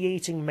stopped me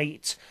eating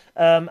meat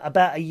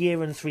about 1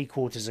 year and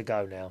 3/4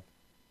 ago now.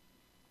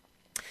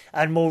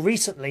 And more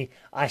recently,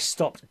 I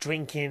stopped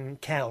drinking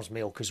cow's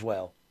milk as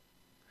well.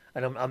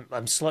 And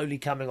I'm slowly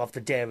coming off the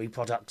dairy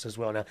products as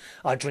well now.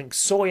 I drink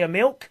soya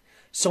milk.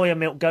 Soya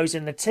milk goes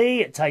in the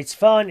tea. It tastes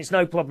fine. It's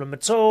no problem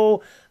at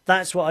all.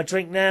 That's what I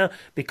drink now,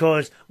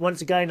 because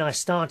once again I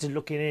started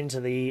looking into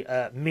the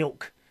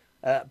milk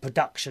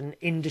production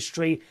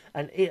industry,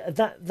 and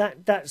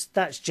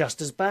that's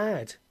just as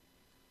bad.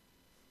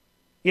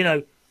 You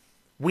know,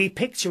 we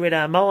picture in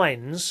our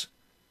minds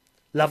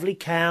lovely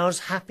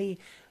cows, happy,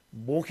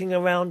 walking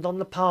around on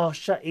the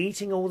pasture,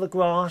 eating all the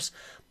grass.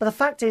 But the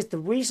fact is, the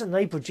reason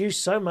they produce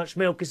so much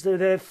milk is that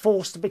they're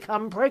forced to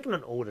become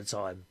pregnant all the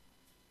time.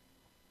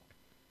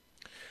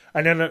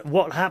 And then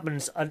what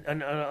happens,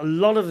 and a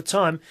lot of the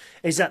time,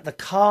 is that the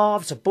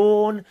calves are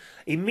born.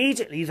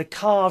 Immediately, the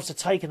calves are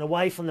taken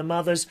away from the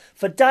mothers.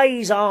 For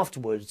days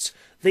afterwards,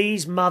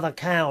 these mother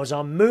cows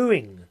are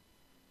mooing,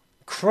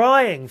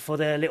 crying for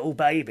their little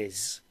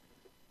babies,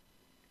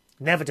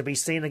 never to be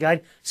seen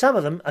again. Some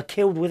of them are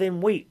killed within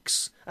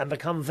weeks and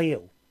become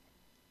veal.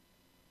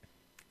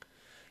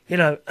 You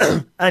know,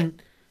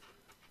 and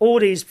all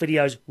these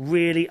videos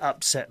really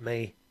upset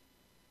me.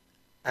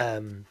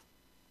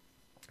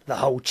 The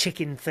whole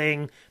chicken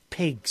thing,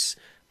 pigs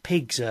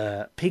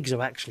are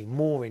actually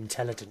more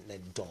intelligent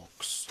than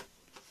dogs.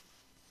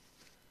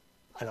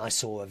 and I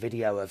saw a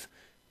video of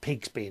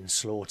pigs being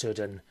slaughtered,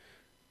 and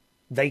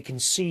they can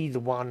see the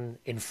one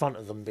in front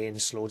of them being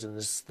slaughtered, and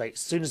as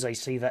soon as they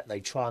see that, they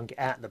try and get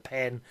out of the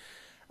pen,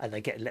 and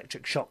they get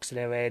electric shocks to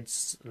their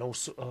heads, and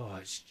also, oh,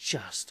 it's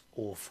just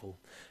awful.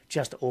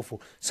 Just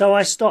awful. So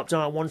I stopped,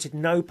 and I wanted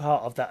no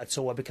part of that at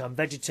all. I became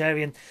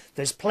vegetarian.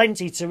 There's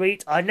plenty to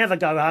eat. I never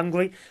go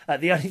hungry.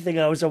 The only thing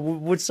I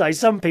would say,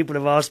 some people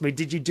have asked me,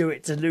 did you do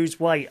it to lose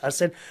weight? I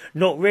said,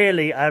 not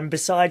really, and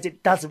besides,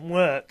 it doesn't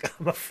work,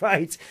 I'm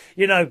afraid.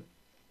 You know,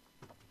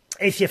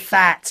 if you're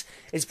fat,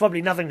 it's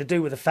probably nothing to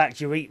do with the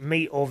fact you eat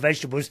meat or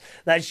vegetables.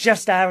 That's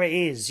just how it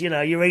is. You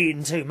know, you're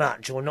eating too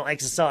much or not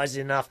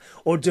exercising enough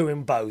or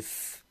doing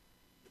both.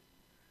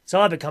 So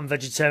I become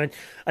vegetarian.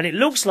 And it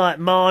looks like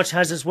Marj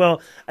has as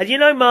well. And you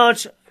know,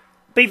 Marj,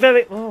 be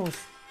very... Oh,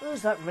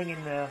 who's that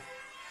ringing there?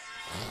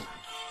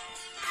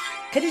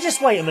 Can you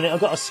just wait a minute? I've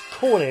got a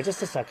call here.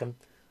 Just a second.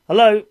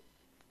 Hello?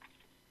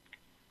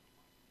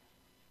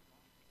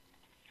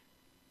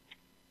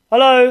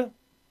 Hello?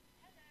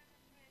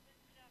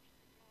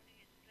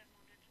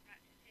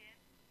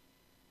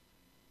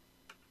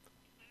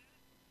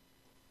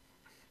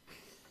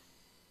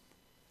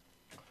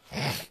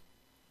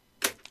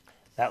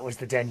 That was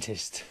the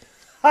dentist.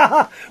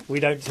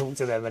 We don't talk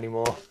to them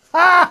anymore.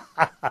 I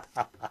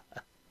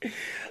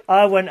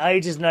went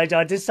ages and ages.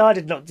 I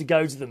decided not to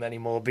go to them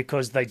anymore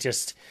because they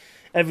just,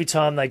 every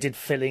time they did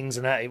fillings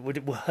and that, it would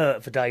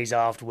hurt for days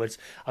afterwards.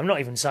 I'm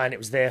not even saying it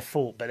was their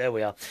fault, but there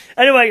we are.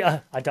 Anyway,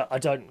 I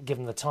don't give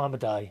them the time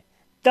of day.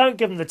 Don't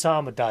give them the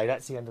time of day.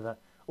 That's the end of that.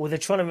 Or they're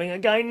trying to ring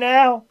again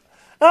now.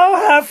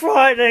 Oh, how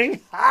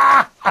frightening.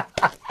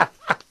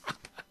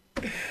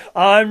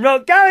 I'm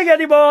not going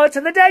anymore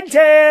to the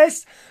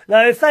dentist.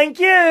 No, thank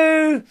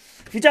you.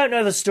 If you don't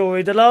know the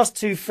story, the last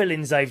 2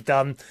 fillings they've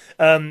done,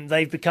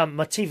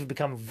 my teeth have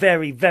become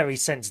very, very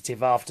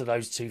sensitive after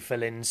those 2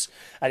 fillings,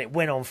 and it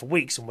went on for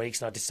weeks and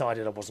weeks, and I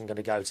decided I wasn't going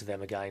to go to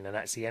them again, and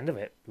that's the end of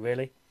it,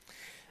 really.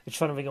 I'm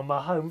trying to ring on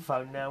my home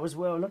phone now as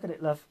well. Look at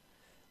it, love.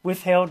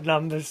 Withheld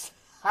numbers.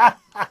 Oh,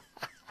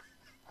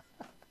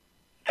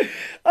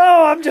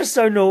 I'm just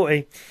so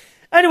naughty.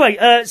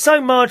 Anyway, so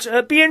Marj,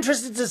 be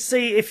interested to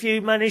see if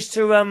you manage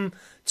to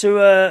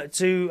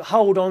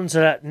hold on to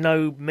that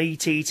no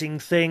meat eating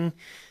thing.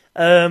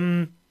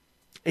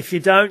 If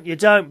you don't, you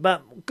don't.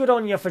 But good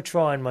on you for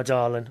trying, my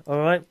darling. All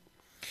right.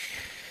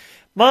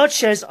 Marj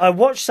says, I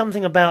watched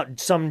something about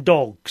some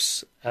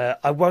dogs.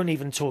 I won't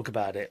even talk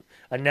about it.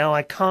 And now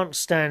I can't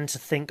stand to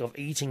think of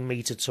eating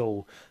meat at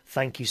all.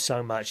 Thank you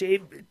so much.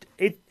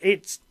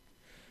 It's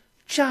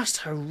just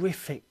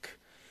horrific.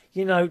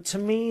 You know, to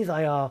me,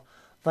 they are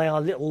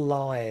little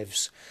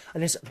lives.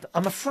 And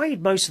I'm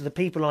afraid most of the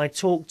people I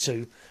talk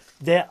to,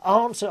 their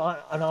answer,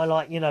 and I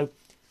like, you know,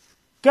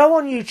 go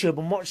on YouTube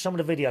and watch some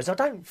of the videos. I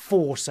don't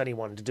force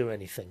anyone to do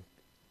anything.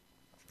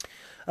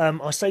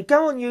 I say,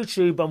 go on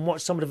YouTube and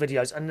watch some of the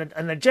videos.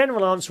 And the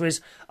general answer is,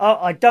 oh,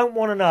 I don't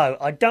want to know.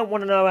 I don't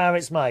want to know how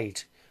it's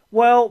made.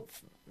 Well,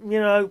 you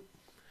know,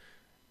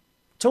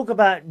 talk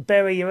about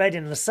bury your head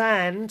in the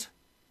sand.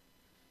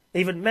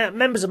 Even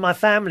members of my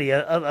family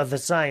are the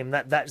same.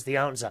 That's the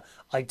answer.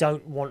 I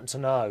don't want to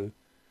know.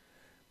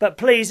 But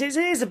please, it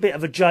is a bit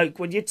of a joke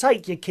when you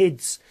take your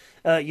kids,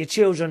 your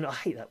children, I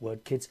hate that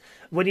word, kids,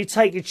 when you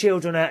take your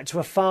children out to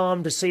a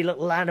farm to see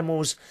little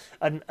animals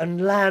and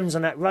lambs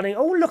and that running.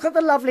 Oh, look at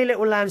the lovely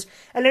little lambs.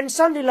 And then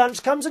Sunday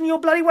lunch comes and you're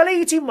bloody well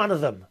eating one of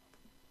them.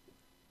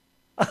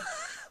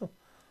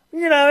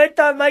 You know, it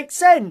don't make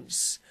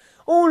sense.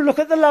 Oh, look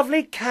at the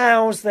lovely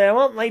cows there,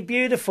 aren't they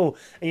beautiful?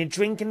 And you're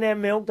drinking their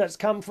milk that's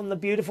come from the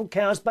beautiful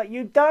cows, but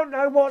you don't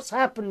know what's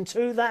happened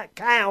to that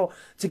cow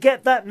to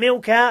get that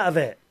milk out of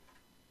it.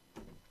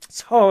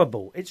 It's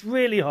horrible. It's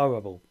really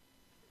horrible.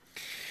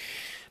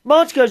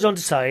 Marj goes on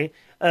to say,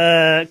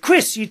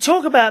 Chris, you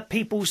talk about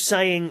people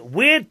saying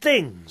weird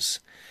things.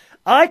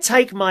 I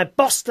take my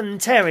Boston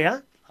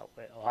Terrier,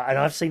 and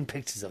I've seen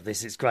pictures of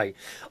this, it's great,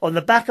 on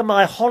the back of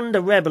my Honda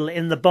Rebel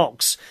in the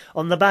box,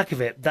 on the back of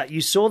it, that you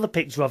saw the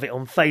picture of it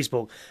on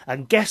Facebook,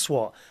 and guess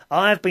what?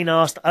 I've been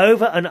asked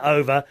over and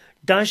over,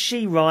 does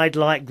she ride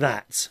like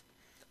that?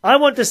 I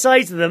want to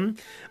say to them,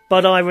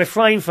 but I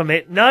refrain from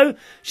it, no,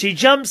 she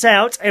jumps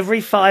out every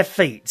 5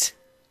 feet.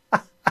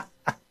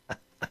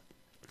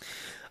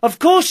 Of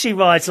course she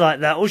rides like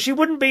that, or she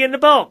wouldn't be in the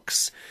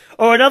box.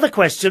 Or another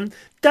question,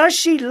 does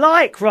she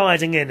like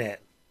riding in it?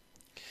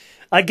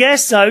 I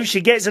guess so. She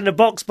gets in the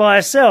box by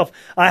herself.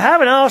 I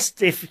haven't asked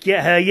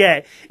her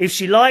yet if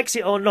she likes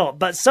it or not,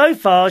 but so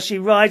far she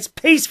rides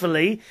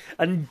peacefully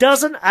and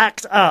doesn't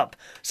act up.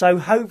 So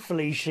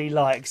hopefully she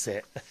likes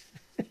it.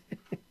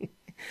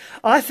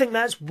 I think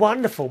that's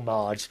wonderful,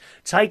 Marj,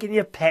 taking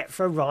your pet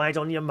for a ride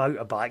on your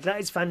motorbike. That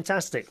is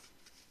fantastic.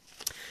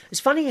 It's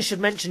funny you should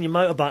mention your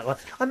motorbike.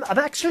 I'm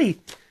actually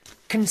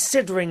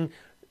considering...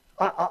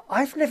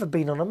 I've never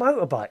been on a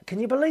motorbike. Can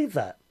you believe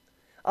that?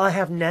 I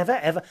have never,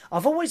 ever...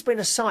 I've always been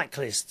a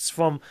cyclist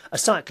from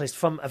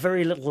a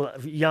very little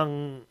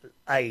young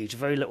age, a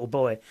very little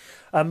boy.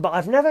 But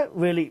I've never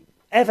really,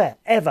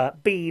 ever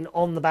been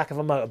on the back of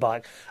a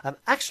motorbike.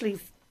 Actually,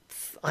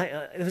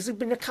 there's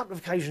been a couple of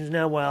occasions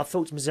now where I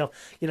thought to myself,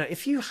 you know,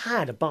 if you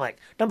had a bike,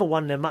 number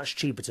one, they're much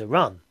cheaper to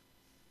run.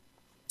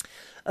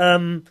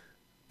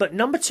 But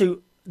number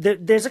two,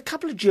 there's a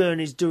couple of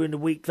journeys during the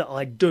week that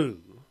I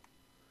do.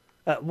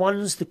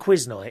 One's the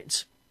quiz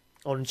night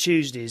on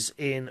Tuesdays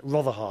in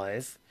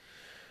Rotherhithe.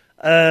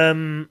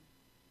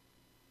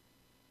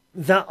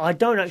 That I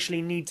don't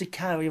actually need to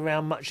carry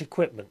around much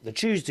equipment. The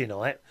Tuesday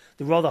night,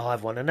 the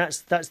Rotherhithe one, and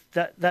that's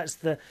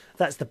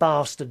the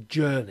bastard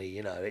journey.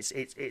 You know,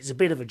 it's a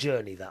bit of a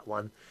journey, that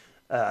one,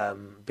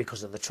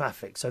 because of the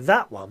traffic. So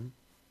that one,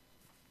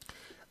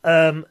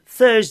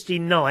 Thursday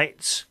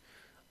night,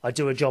 I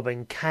do a job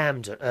in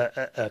Camden,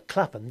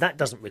 Clapham. That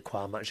doesn't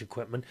require much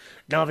equipment.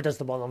 Neither does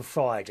the one on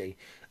Friday.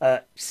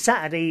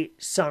 Saturday,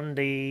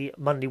 Sunday,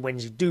 Monday,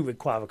 Wednesday do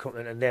require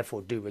equipment and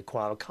therefore do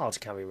require a car to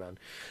carry around.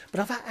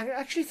 But I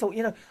actually thought,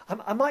 you know,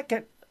 I might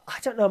get, I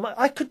don't know,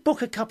 I could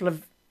book a couple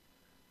of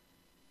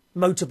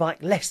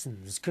motorbike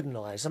lessons, couldn't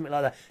I? Something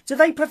like that. Do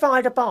they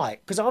provide a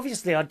bike? Because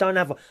obviously I don't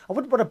have I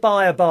wouldn't want to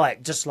buy a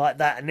bike just like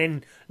that and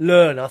then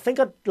learn. I think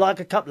I'd like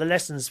a couple of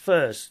lessons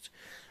first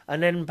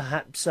and then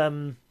perhaps...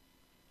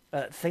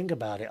 think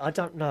about it. I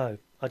don't know.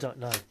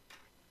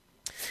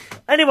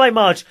 Anyway,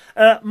 Marj,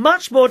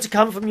 much more to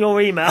come from your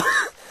email.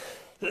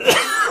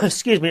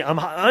 Excuse me, I'm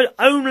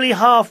only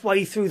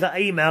halfway through that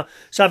email.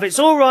 So if it's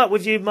all right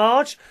with you,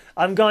 Marj,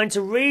 I'm going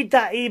to read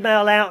that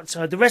email out,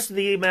 the rest of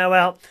the email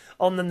out,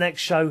 on the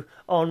next show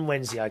on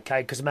Wednesday,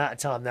 okay? Because I'm out of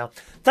time now.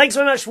 Thanks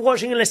very much for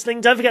watching and listening.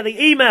 Don't forget the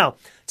email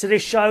to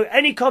this show.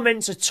 Any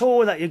comments at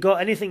all that you've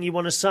got, anything you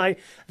want to say,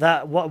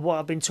 that what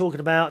I've been talking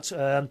about,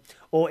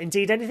 or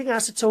indeed anything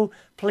else at all,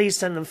 please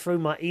send them through.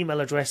 My email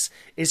address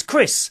is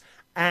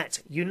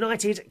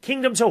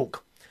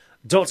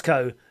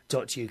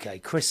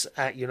chris@unitedkingdomtalk.co.uk.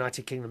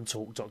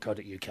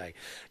 chris@unitedkingdomtalk.co.uk.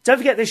 Don't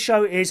forget this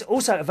show is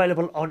also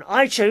available on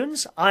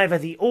iTunes, either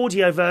the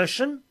audio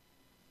version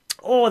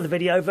or the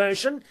video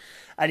version.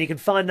 And you can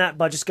find that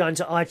by just going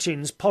to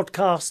iTunes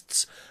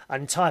podcasts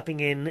and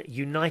typing in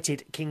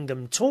United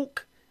Kingdom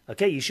Talk.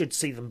 Okay, you should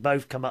see them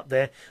both come up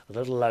there. A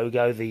little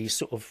logo, the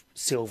sort of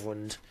silver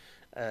and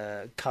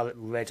colour,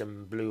 red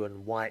and blue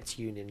and white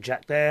Union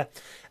Jack there.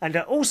 And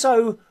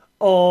also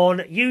on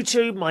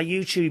YouTube, my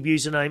YouTube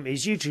username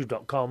is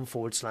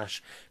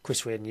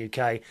youtube.com/Chris Reardon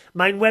UK.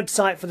 Main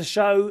website for the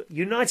show,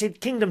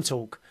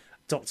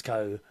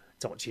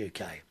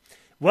 unitedkingdomtalk.co.uk.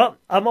 Well,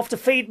 I'm off to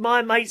feed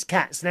my mate's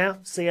cats now.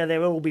 See how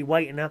they'll all be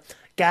waiting now,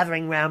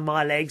 gathering round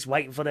my legs,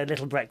 waiting for their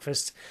little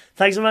breakfast.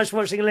 Thanks so much for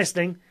watching and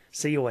listening.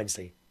 See you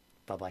Wednesday.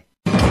 Bye-bye.